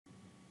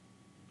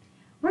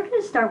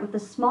to start with the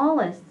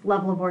smallest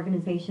level of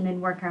organization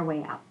and work our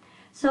way up.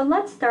 So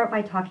let's start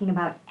by talking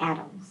about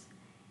atoms.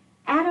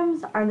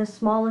 Atoms are the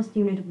smallest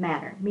unit of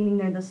matter, meaning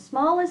they're the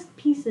smallest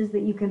pieces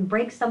that you can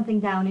break something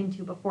down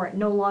into before it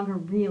no longer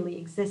really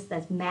exists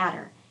as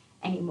matter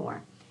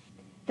anymore.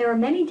 There are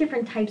many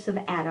different types of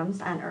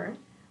atoms on Earth.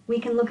 We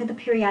can look at the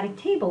periodic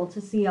table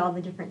to see all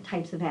the different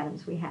types of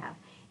atoms we have.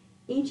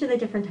 Each of the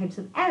different types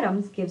of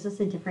atoms gives us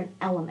a different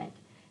element.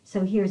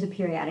 So here's a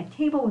periodic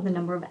table with a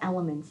number of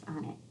elements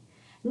on it.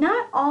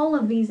 Not all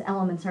of these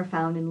elements are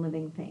found in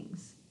living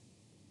things.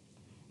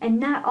 And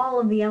not all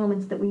of the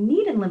elements that we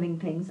need in living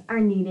things are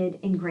needed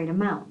in great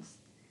amounts.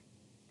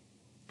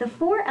 The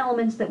 4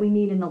 elements that we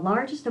need in the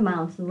largest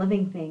amounts in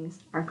living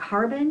things are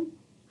carbon,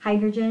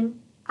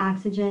 hydrogen,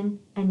 oxygen,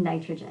 and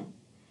nitrogen.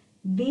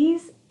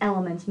 These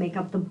elements make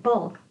up the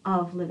bulk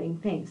of living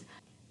things.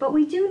 But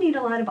we do need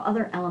a lot of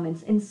other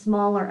elements in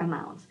smaller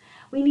amounts.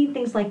 We need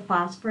things like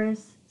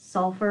phosphorus,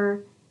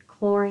 sulfur,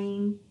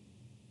 chlorine,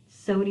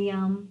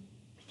 sodium,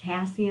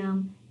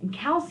 potassium, and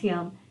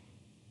calcium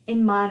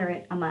in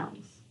moderate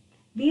amounts.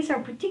 These are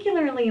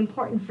particularly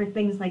important for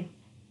things like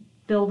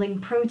building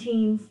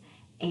proteins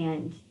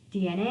and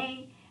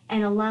DNA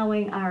and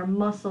allowing our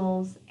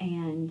muscles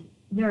and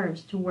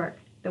nerves to work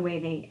the way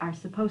they are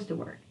supposed to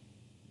work.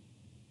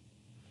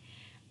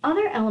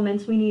 Other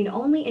elements we need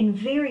only in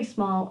very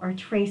small or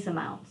trace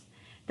amounts.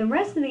 The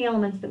rest of the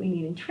elements that we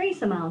need in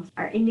trace amounts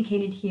are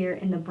indicated here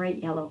in the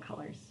bright yellow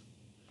colors.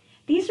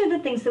 These are the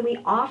things that we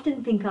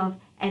often think of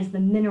as the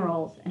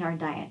minerals in our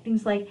diet,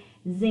 things like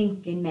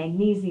zinc and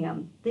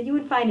magnesium that you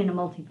would find in a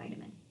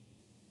multivitamin.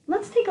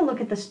 Let's take a look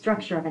at the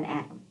structure of an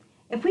atom.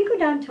 If we go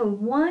down to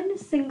one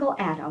single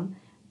atom,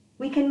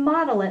 we can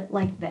model it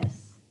like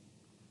this.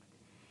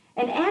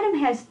 An atom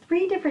has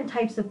 3 different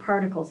types of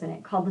particles in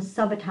it called the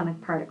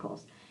subatomic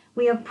particles.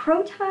 We have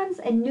protons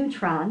and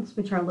neutrons,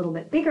 which are a little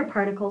bit bigger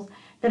particles,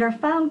 that are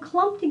found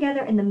clumped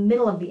together in the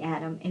middle of the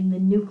atom in the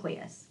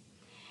nucleus.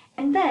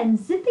 And then,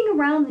 zipping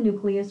around the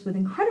nucleus with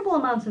incredible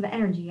amounts of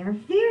energy are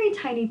very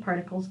tiny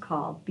particles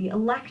called the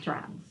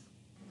electrons.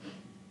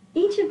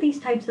 Each of these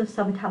types of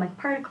subatomic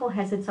particle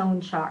has its own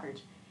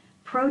charge.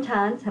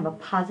 Protons have a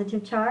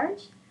positive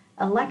charge,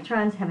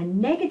 electrons have a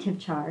negative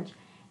charge,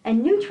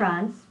 and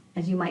neutrons,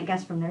 as you might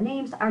guess from their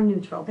names, are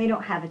neutral. They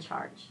don't have a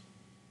charge.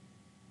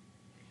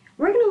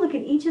 We're going to look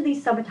at each of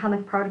these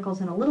subatomic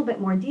particles in a little bit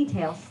more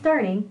detail,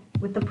 starting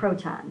with the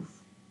protons.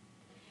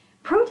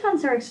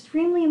 Protons are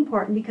extremely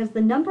important because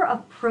the number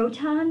of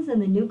protons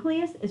in the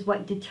nucleus is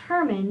what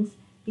determines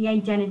the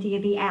identity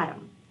of the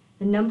atom.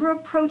 The number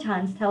of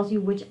protons tells you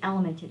which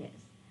element it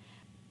is.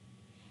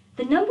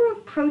 The number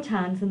of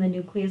protons in the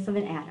nucleus of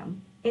an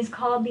atom is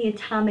called the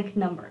atomic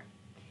number.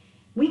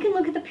 We can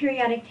look at the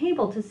periodic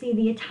table to see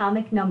the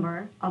atomic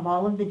number of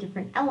all of the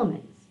different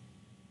elements.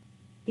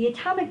 The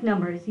atomic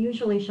number is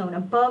usually shown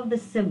above the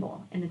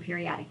symbol in the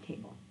periodic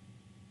table.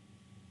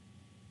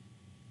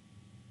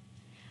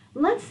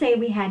 Let's say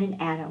we had an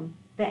atom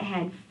that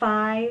had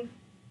 5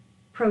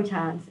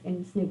 protons in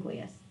its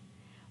nucleus.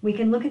 We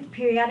can look at the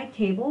periodic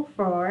table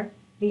for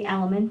the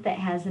element that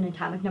has an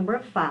atomic number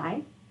of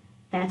 5.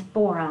 That's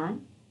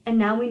boron, and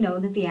now we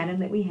know that the atom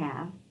that we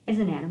have is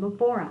an atom of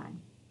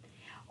boron.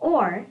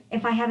 Or,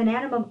 if I have an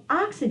atom of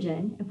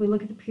oxygen, if we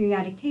look at the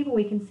periodic table,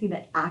 we can see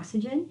that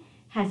oxygen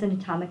has an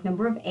atomic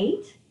number of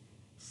 8.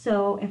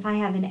 So if I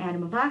have an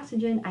atom of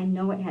oxygen, I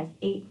know it has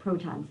 8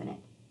 protons in it.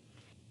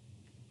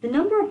 The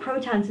number of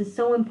protons is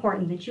so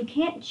important that you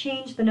can't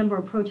change the number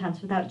of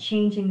protons without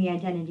changing the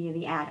identity of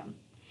the atom.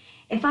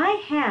 If I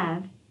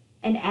have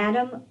an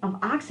atom of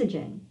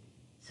oxygen,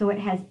 so it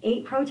has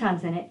 8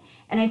 protons in it,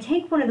 and I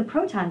take one of the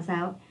protons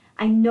out,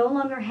 I no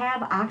longer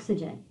have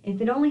oxygen. If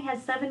it only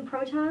has 7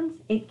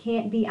 protons, it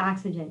can't be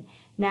oxygen.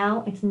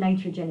 Now it's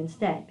nitrogen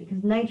instead,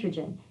 because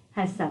nitrogen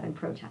has 7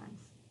 protons.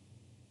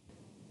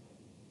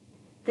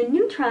 The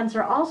neutrons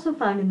are also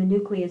found in the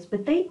nucleus,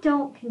 but they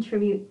don't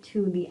contribute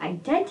to the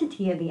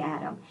identity of the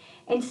atom.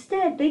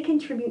 Instead, they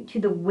contribute to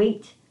the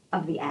weight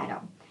of the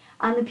atom.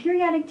 On the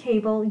periodic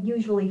table,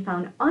 usually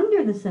found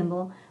under the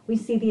symbol, we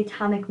see the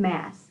atomic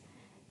mass.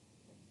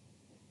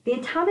 The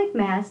atomic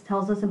mass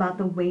tells us about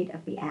the weight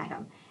of the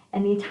atom,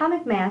 and the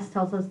atomic mass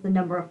tells us the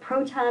number of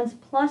protons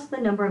plus the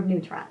number of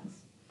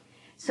neutrons.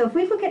 So if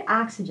we look at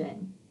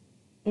oxygen,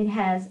 it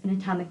has an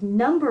atomic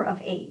number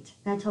of 8.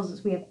 That tells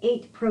us we have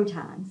 8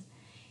 protons.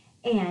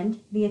 And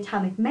the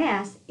atomic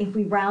mass, if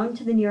we round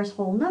to the nearest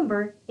whole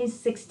number, is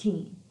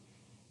 16.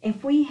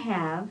 If we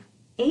have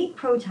 8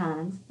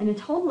 protons and a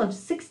total of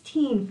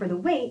 16 for the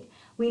weight,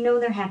 we know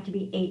there have to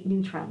be 8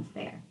 neutrons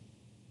there.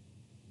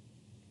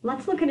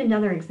 Let's look at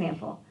another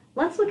example.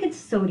 Let's look at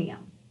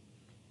sodium.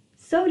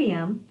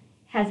 Sodium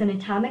has an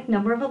atomic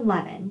number of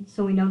 11,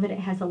 so we know that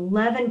it has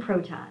 11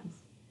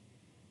 protons.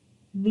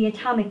 The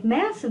atomic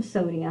mass of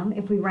sodium,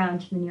 if we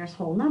round to the nearest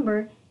whole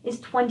number,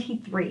 is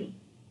 23.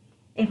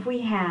 If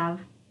we have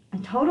a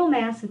total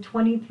mass of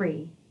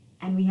 23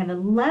 and we have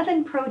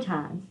 11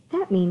 protons,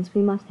 that means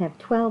we must have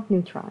 12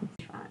 neutrons.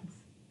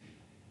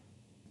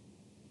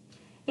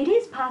 It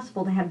is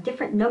possible to have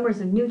different numbers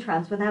of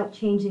neutrons without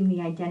changing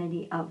the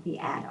identity of the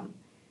atom.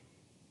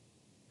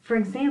 For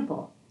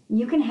example,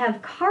 you can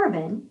have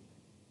carbon.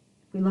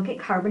 If we look at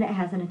carbon, it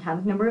has an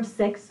atomic number of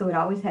 6, so it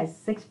always has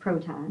 6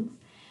 protons.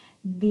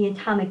 The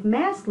atomic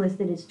mass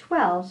listed is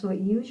 12, so it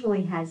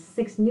usually has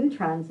 6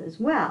 neutrons as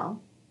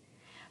well.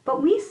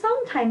 But we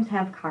sometimes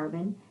have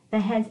carbon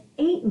that has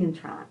 8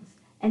 neutrons,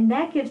 and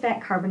that gives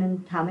that carbon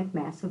an atomic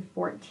mass of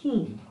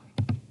 14.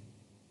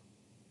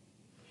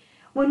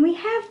 When we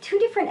have two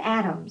different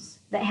atoms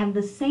that have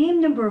the same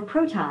number of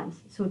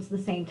protons, so it's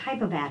the same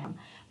type of atom,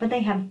 but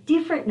they have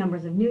different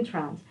numbers of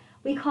neutrons,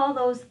 we call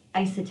those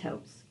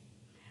isotopes.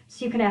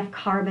 So you can have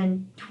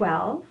carbon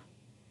 12,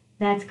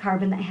 that's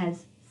carbon that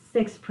has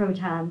 6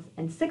 protons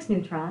and 6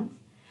 neutrons,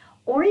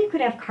 or you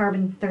could have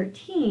carbon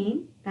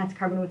 13, that's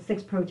carbon with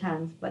 6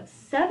 protons but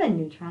 7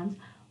 neutrons,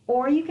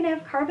 or you can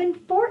have carbon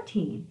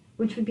 14,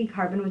 which would be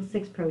carbon with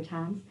 6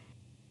 protons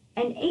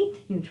and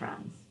 8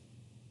 neutrons.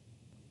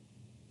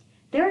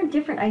 There are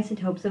different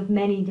isotopes of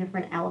many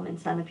different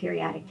elements on the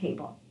periodic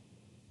table.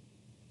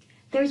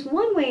 There's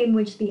one way in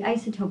which the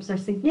isotopes are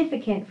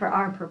significant for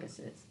our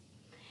purposes.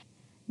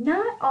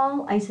 Not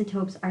all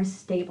isotopes are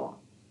stable.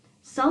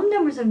 Some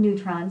numbers of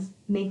neutrons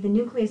make the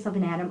nucleus of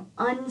an atom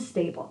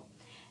unstable.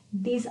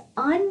 These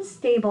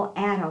unstable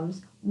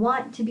atoms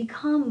want to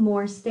become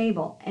more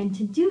stable, and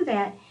to do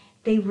that,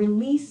 they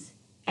release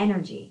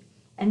energy.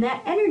 And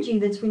that energy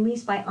that's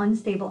released by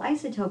unstable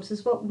isotopes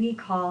is what we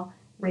call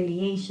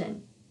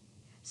radiation.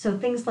 So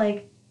things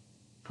like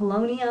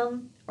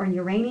polonium or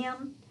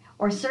uranium,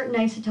 or certain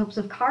isotopes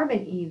of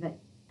carbon even,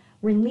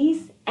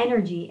 release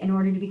energy in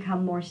order to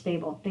become more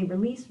stable. They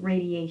release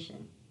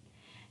radiation.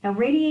 Now,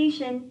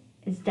 radiation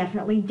is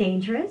definitely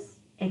dangerous.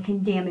 It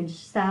can damage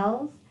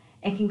cells.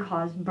 It can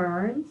cause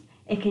burns.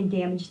 It can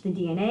damage the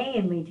DNA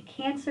and lead to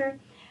cancer.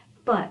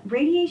 But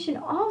radiation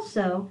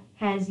also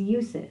has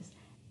uses.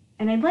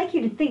 And I'd like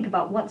you to think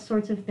about what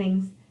sorts of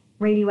things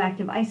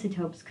radioactive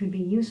isotopes could be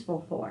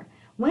useful for.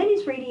 When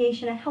is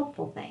radiation a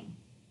helpful thing?